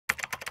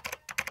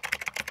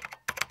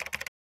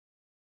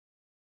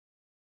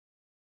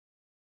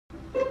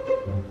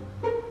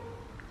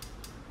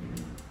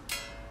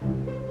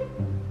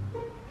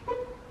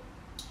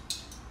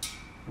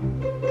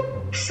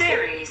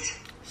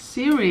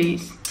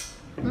Series.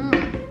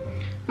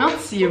 Not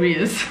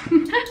serious.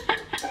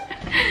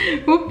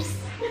 Oops.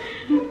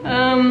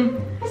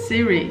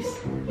 Series.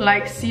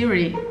 Like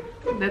Siri.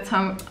 That's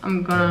how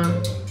I'm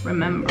gonna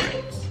remember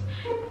it.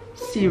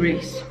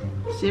 Series.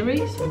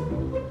 Series?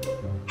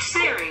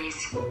 Series.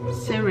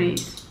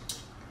 Series.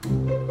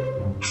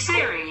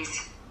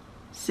 Series.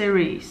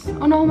 Series.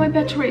 Oh no, my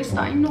battery is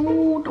dying.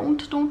 No,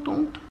 don't.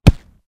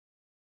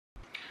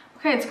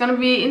 Okay, it's gonna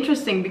be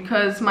interesting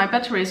because my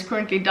battery is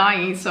currently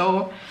dying,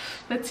 so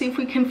let's see if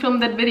we can film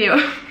that video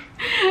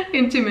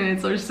in 2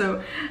 minutes or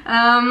so.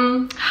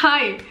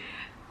 Hi,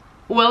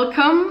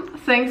 welcome,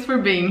 thanks for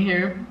being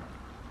here.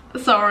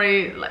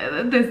 Sorry,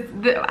 this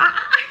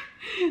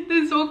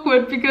is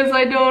awkward because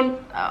I don't...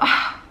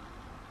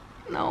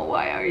 no,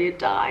 why are you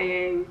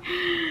dying?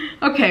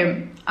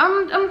 Okay,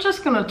 I'm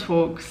just gonna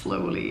talk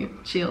slowly,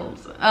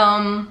 chills.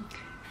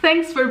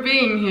 Thanks for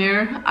being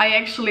here. I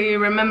actually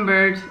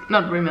realized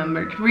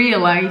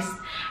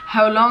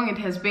how long it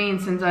has been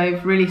since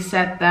I've really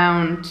sat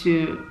down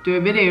to do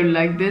a video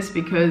like this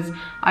because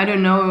I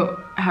don't know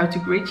how to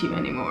greet you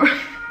anymore.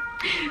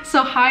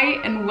 So hi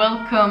and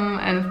welcome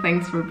and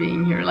thanks for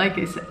being here, like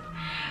I said.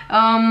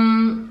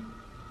 I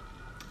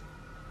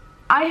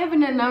have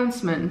an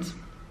announcement,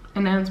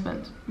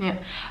 yeah.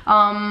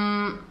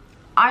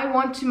 I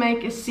want to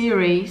make a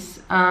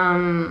series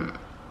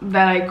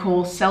that I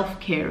call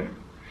Self-Care.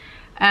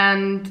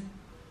 And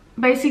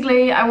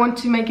basically I want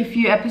to make a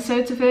few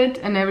episodes of it,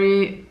 and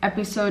every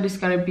episode is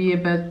gonna be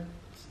about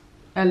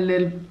a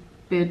little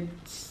bit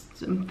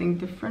something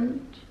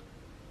different.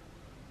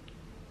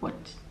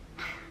 What?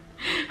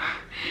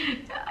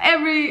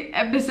 Every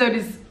episode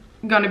is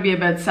gonna be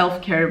about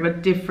self-care,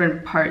 but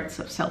different parts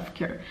of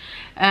self-care.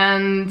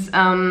 And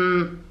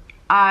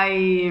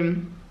I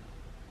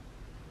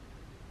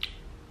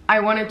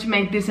wanted to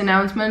make this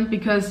announcement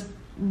because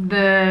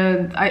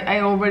I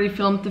already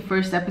filmed the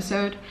first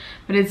episode,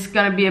 but it's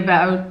gonna be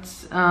about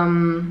it's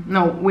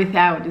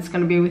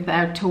gonna be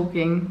without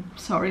talking.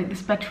 Sorry,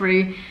 this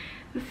battery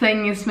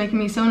thing is making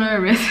me so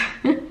nervous.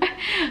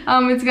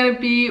 It's gonna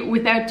be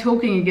without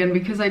talking again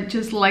because I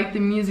just like the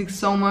music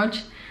so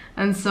much,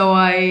 and so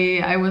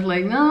I was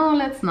like, no,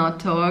 let's not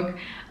talk,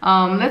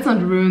 let's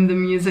not ruin the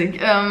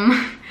music.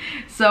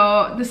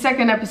 So the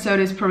second episode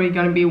is probably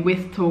gonna be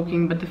with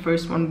talking, but the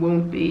first one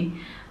won't be.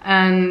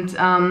 And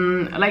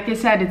like I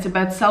said, it's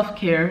about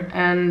self-care,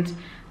 and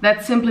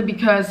that's simply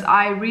because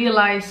I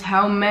realize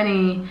how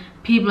many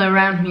people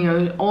around me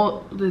are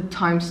all the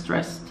time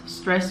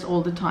stressed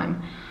all the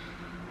time,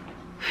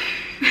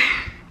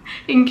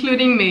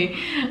 including me.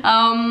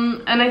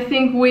 And I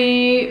think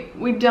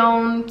we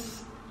don't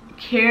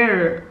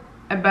care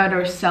about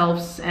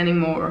ourselves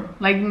anymore,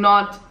 like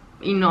not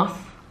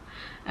enough.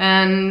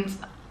 And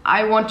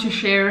I want to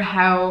share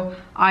how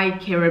I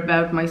care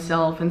about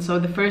myself, and so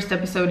the first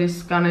episode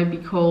is gonna be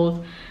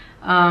called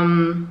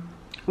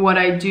what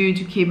I do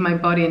to keep my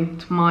body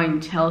and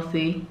mind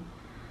healthy,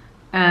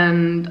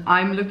 and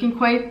I'm looking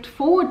quite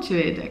forward to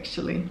it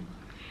actually.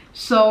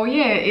 So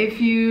yeah, if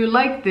you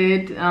liked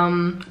it,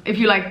 if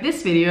you like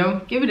this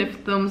video, give it a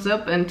thumbs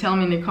up and tell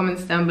me in the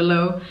comments down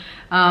below.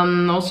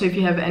 Also, if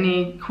you have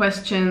any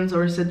questions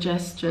or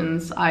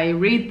suggestions, I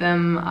read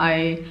them,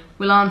 I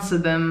will answer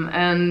them,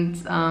 and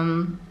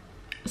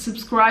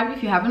subscribe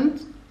if you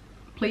haven't,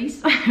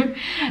 please.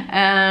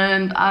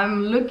 And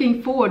I'm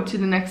looking forward to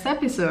the next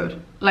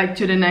episode, like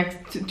to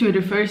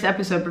the first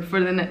episode, but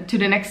to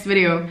the next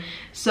video.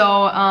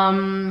 So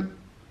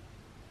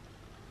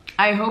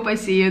I hope I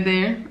see you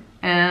there,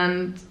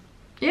 and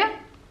yeah,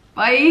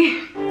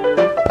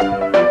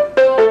 bye.